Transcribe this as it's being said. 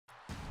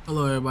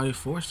Hello everybody,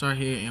 4-Star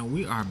here, and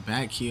we are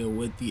back here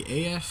with the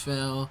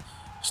AFL,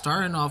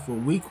 starting off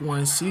with week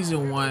 1,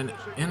 season 1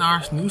 in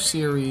our new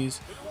series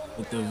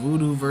with the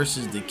Voodoo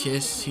versus the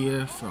Kiss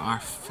here for our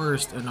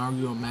first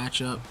inaugural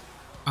matchup.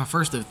 Our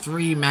first of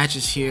 3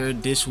 matches here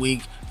this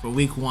week for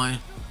week 1.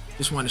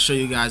 Just want to show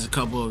you guys a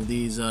couple of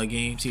these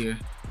games here.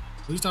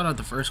 We start out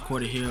the first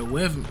quarter here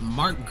with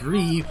Mark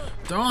Grieve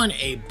throwing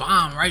a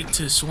bomb right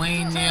to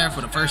Swain there for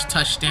the first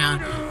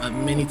touchdown of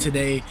mini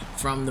today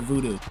from the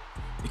Voodoo.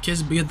 The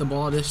Kids get the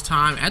ball this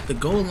time at the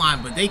goal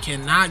line, but they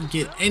cannot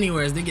get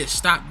anywhere as they get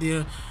stopped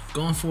there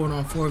going for it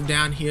on 4th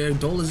down here.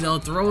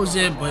 Dolezal throws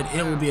it, but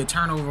it will be a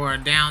turnover or a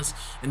downs,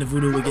 and the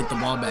Voodoo will get the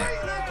ball back.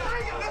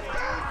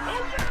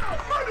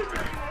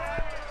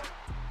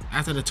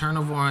 After the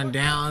turnover on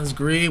downs,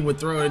 Grieve would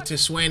throw it to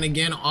Swain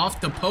again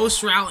off the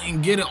post route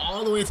and get it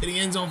all the way to the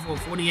end zone for a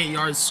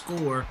 48-yard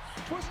score.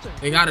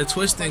 They got a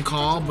twisting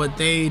call, but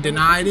they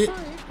denied it,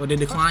 or they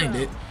declined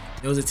it.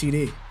 It was a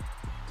TD.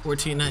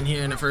 14-0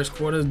 here in the first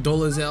quarter.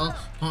 Dolezal,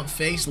 pump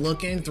face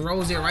looking,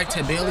 throws it right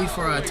to Bailey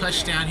for a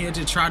touchdown here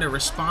to try to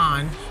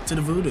respond to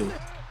the Voodoo.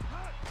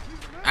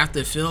 After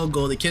the field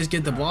goal, the Kids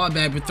get the ball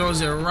back, but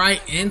throws it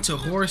right into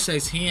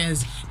Horsey's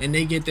hands, and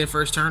they get their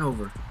first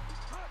turnover.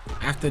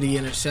 After the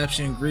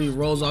interception, Grieve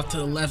rolls off to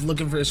the left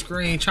looking for a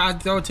screen, tries to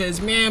throw it to his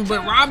man,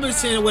 but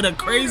Robinson with a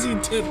crazy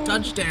tip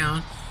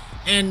touchdown,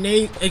 and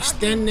they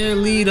extend their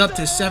lead up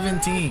to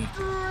 17.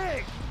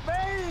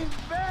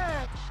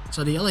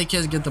 So the LA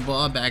Kids get the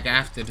ball back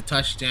after the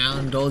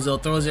touchdown.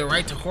 Dolezal throws it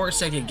right to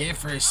Horsey again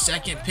for his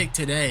 2nd pick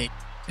today.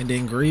 And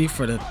then Grieve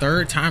for the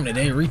 3rd time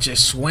today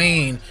reaches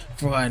Swain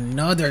for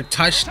another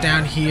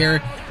touchdown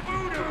here.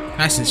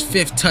 That's his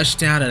 5th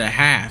touchdown of the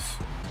half.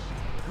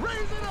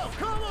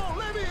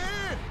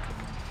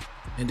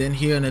 And then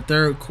here in the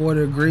 3rd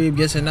quarter, Grieve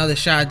gets another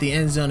shot at the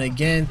end zone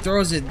again.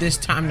 Throws it this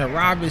time to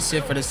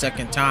Robinson for the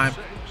 2nd time.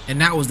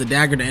 And that was the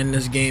dagger to end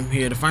this game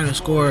here. The final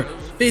score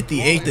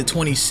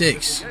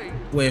 58-26.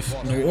 With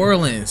New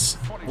Orleans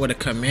with a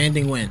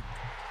commanding win.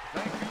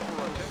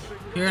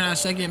 Here in our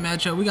second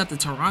matchup, we got the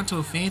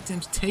Toronto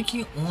Phantoms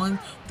taking on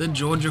the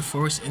Georgia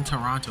Force in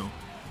Toronto.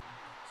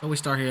 So we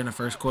start here in the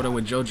first quarter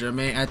with Joe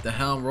Germain at the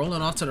helm,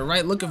 rolling off to the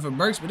right, looking for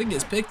Burks, but it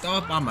gets picked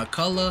off by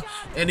McCullough,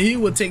 and he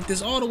will take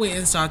this all the way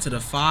inside to the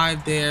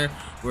 5 there,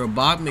 where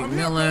Bob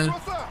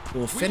McMillan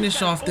will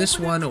finish off this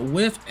one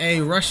with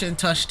a rushing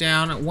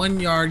touchdown,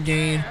 1-yard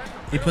gain.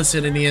 He puts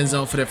it in the end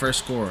zone for their first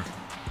score.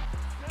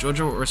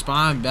 Georgia will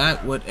respond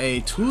back with a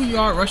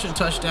 2-yard rushing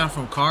touchdown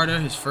from Carter,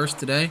 his first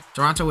today.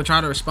 Toronto will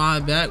try to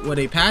respond back with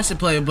a passing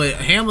play, but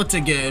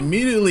Hamilton get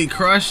immediately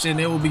crushed,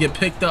 and it will get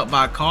picked up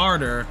by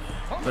Carter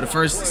for the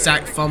first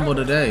sack fumble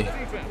today.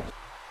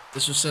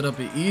 This will set up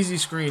an easy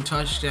screen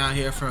touchdown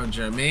here from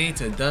Germain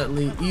to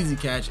Dudley. Easy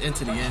catch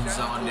into the end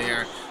zone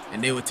there,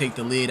 and they would take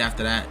the lead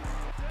after that.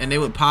 And they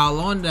would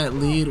pile on that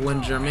lead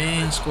when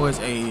Germain scores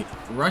a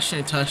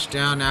rushing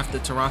touchdown after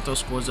Toronto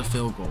scores a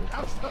field goal.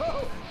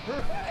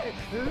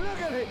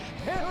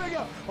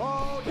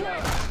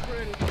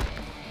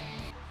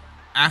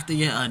 After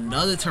yet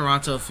another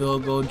Toronto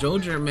field goal, Joe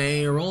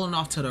Germain rolling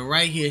off to the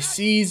right here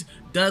sees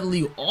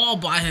Dudley all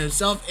by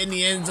himself in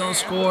the end zone,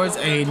 scores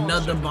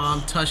another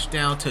bomb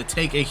touchdown to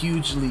take a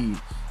huge lead.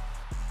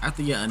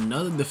 After yet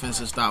another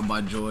defensive stop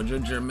by Georgia,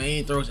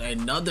 Germain throws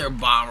another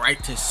bomb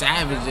right to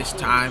Savage this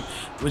time,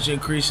 which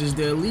increases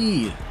their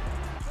lead.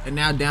 And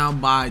now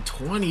down by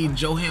 20,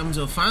 Joe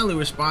Hamilton finally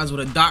responds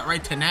with a dot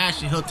right to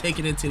Nash, and he'll take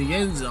it into the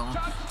end zone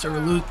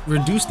to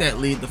reduce that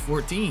lead to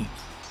 14.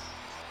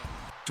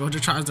 Georgia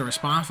tries to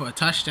respond for a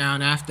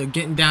touchdown after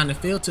getting down the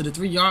field to the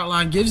 3-yard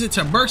line, gives it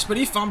to Burks, but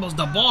he fumbles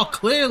the ball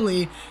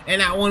clearly, and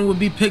that one would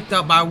be picked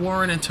up by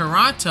Warren and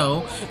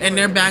Toronto, and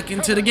they're back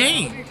into the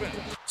game.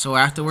 So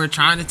after we're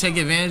trying to take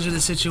advantage of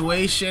the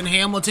situation,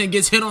 Hamilton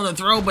gets hit on the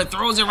throw, but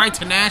throws it right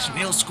to Nash, and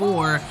he'll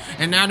score,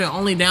 and now they're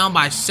only down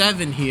by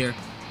 7 here.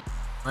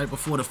 Right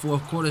before the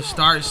 4th quarter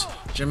starts,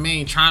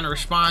 Germain trying to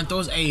respond,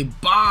 throws a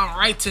bomb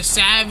right to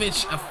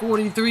Savage, a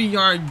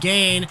 43-yard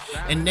gain,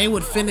 and they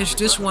would finish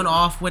this one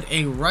off with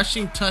a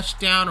rushing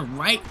touchdown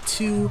right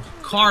to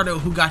Carter,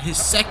 who got his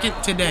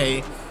 2nd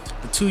today,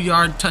 a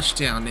 2-yard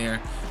touchdown there,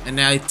 and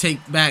now they take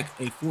back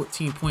a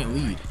 14-point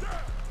lead.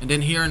 And then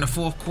here in the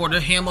 4th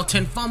quarter,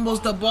 Hamilton fumbles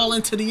the ball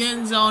into the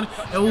end zone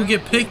and will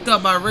get picked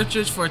up by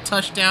Richards for a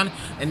touchdown,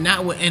 and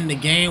that will end the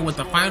game with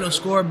the final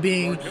score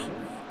being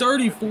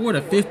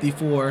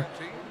 34-54,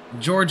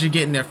 Georgia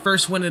getting their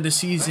first win of the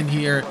season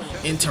here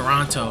in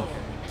Toronto.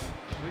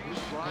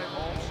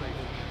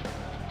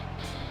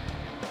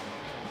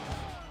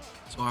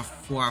 So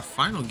for our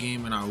final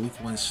game in our week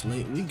 1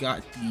 slate, we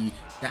got the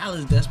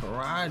Dallas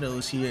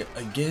Desperados here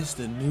against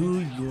the New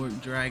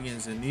York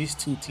Dragons, and these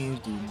two teams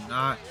do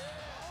not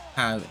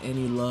have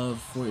any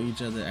love for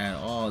each other at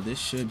all. This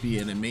should be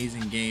an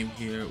amazing game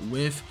here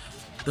with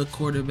the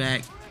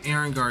quarterback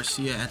Aaron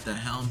Garcia at the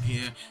helm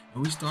here.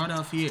 And we start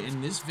off here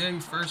in this very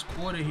first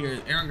quarter here.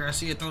 Aaron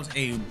Garcia throws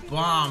a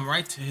bomb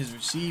right to his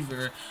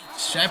receiver,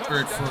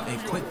 Shepard, for a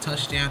quick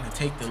touchdown to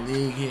take the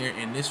lead here.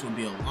 And this will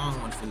be a long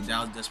one for the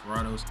Dallas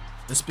Desperados.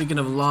 And speaking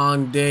of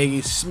long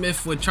day,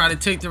 Smith would try to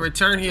take the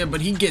return here, but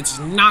he gets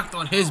knocked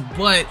on his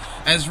butt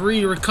as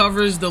Reed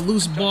recovers the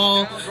loose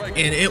ball,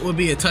 and it would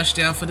be a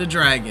touchdown for the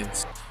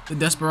Dragons. The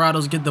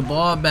Desperados get the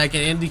ball back,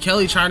 and Andy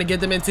Kelly trying to get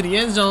them into the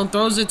end zone,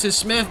 throws it to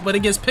Smith, but it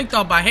gets picked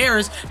off by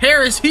Harris.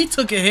 Harris, he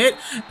took a hit,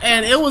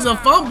 and it was a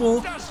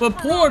fumble, but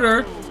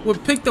Porter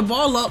would pick the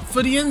ball up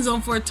for the end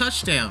zone for a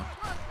touchdown.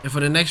 And for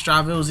the next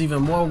drive, it was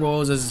even more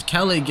rolls as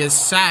Kelly gets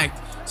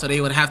sacked, so they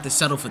would have to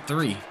settle for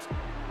 3.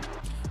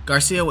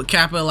 Garcia would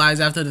capitalize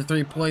after the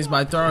 3 points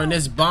by throwing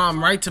this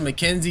bomb right to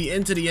McKenzie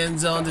into the end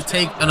zone to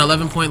take an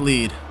 11-point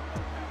lead.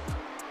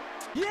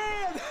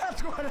 Yeah,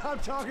 that's what I'm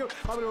talking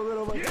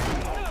about.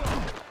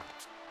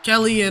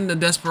 Kelly and the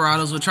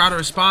Desperados will try to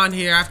respond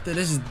here after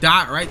this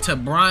dot right to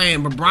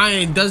Brian, but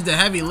Brian does the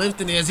heavy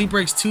lifting as he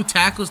breaks 2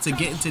 tackles to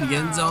get into the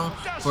end zone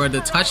for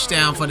the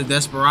touchdown for the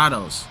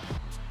Desperados.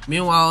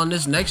 Meanwhile, on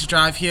this next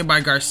drive here by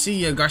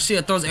Garcia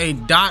throws a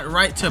dot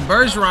right to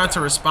Bergeron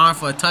to respond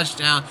for a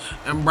touchdown,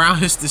 and Brown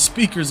hits the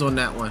speakers on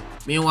that one.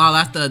 Meanwhile,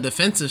 after a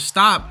defensive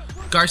stop,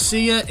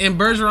 Garcia and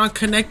Bergeron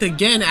connect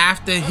again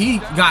after he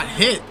got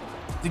hit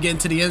to get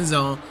into the end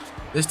zone,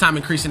 this time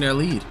increasing their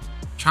lead.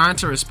 Trying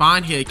to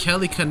respond here,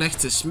 Kelly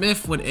connects to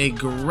Smith with a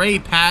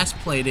great pass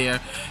play there,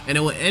 and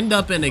it will end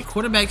up in a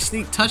quarterback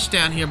sneak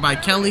touchdown here by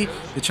Kelly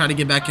to try to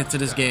get back into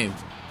this game.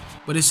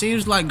 But it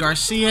seems like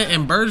Garcia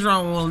and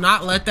Bergeron will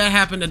not let that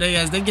happen today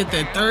as they get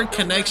their 3rd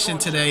connection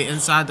today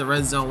inside the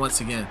red zone once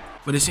again.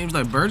 But it seems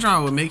like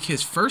Bergeron will make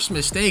his first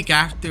mistake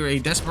after a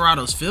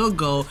Desperados field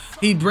goal.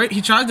 He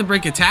tries to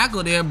break a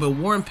tackle there, but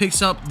Warren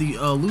picks up the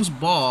loose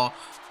ball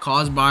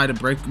caused by the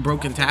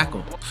broken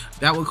tackle.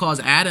 That would cause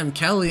Adam,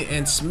 Kelly,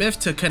 and Smith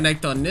to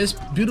connect on this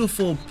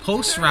beautiful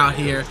post route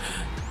here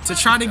to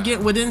try to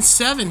get within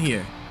 7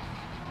 here.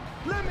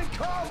 Let me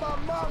call my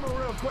mama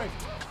real quick.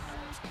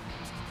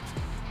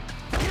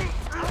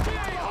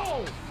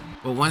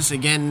 But once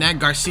again, that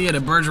Garcia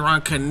to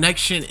Bergeron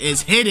connection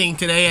is hitting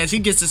today as he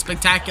gets a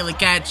spectacular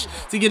catch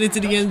to get into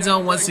the end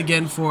zone once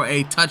again for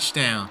a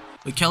touchdown.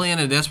 But Kelly and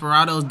the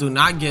Desperados do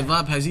not give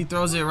up as he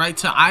throws it right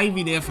to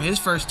Ivy there for his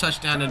first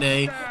touchdown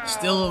today,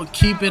 still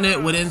keeping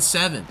it within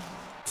 7.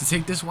 To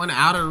take this one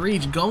out of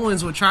reach,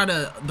 Goins would try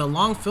the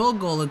long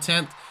field goal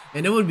attempt,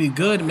 and it would be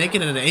good,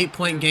 making it an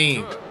 8-point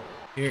game.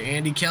 Here,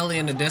 Andy Kelly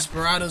and the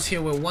Desperados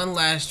here with one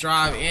last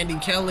drive. Andy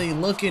Kelly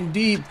looking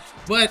deep,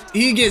 but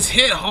he gets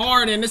hit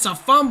hard, and it's a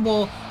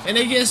fumble, and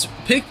it gets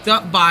picked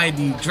up by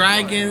the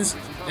Dragons,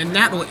 and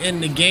that will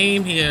end the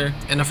game here.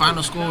 And the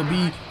final score will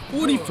be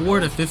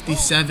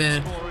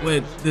 44-57,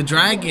 with the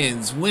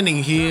Dragons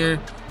winning here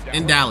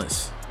in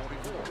Dallas.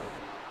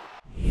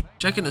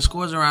 Checking the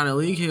scores around the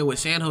league here with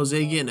San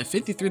Jose getting a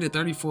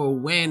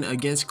 53-34 win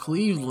against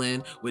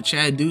Cleveland with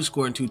Chad Dew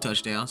scoring 2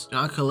 touchdowns.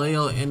 John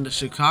Kaleo and the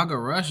Chicago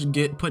Rush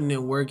putting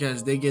in work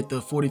as they get the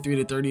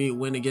 43-38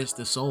 win against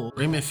the Soul.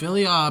 Raymond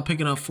Filial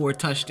picking up 4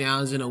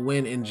 touchdowns in a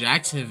win in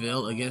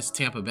Jacksonville against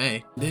Tampa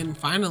Bay. Then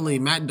finally,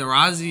 Matt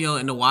D'Orazio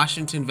and the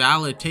Washington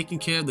Valor taking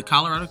care of the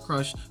Colorado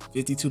Crush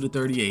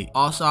 52-38.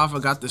 Also, I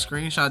forgot to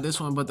screenshot this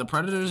one, but the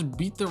Predators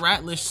beat the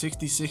Rattlers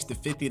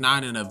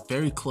 66-59 in a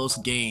very close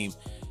game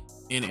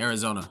in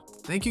Arizona.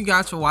 Thank you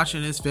guys for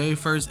watching this very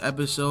first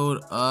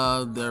episode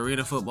of the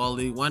Arena Football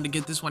League. Wanted to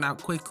get this one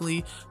out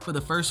quickly for the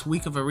first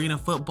week of Arena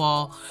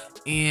Football,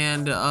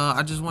 and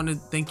I just want to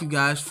thank you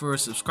guys for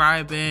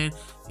subscribing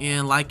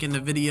and liking the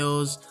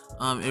videos.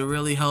 It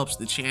really helps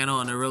the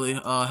channel, and it really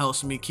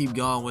helps me keep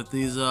going with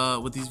these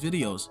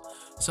videos.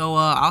 So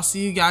I'll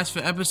see you guys for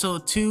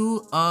episode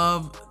 2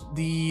 of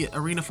the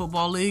Arena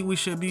Football League. We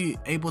should be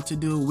able to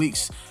do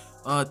weeks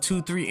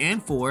 2, 3,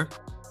 and 4.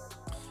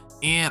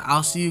 And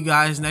I'll see you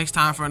guys next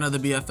time for another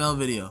BFL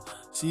video.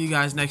 See you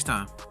guys next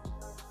time.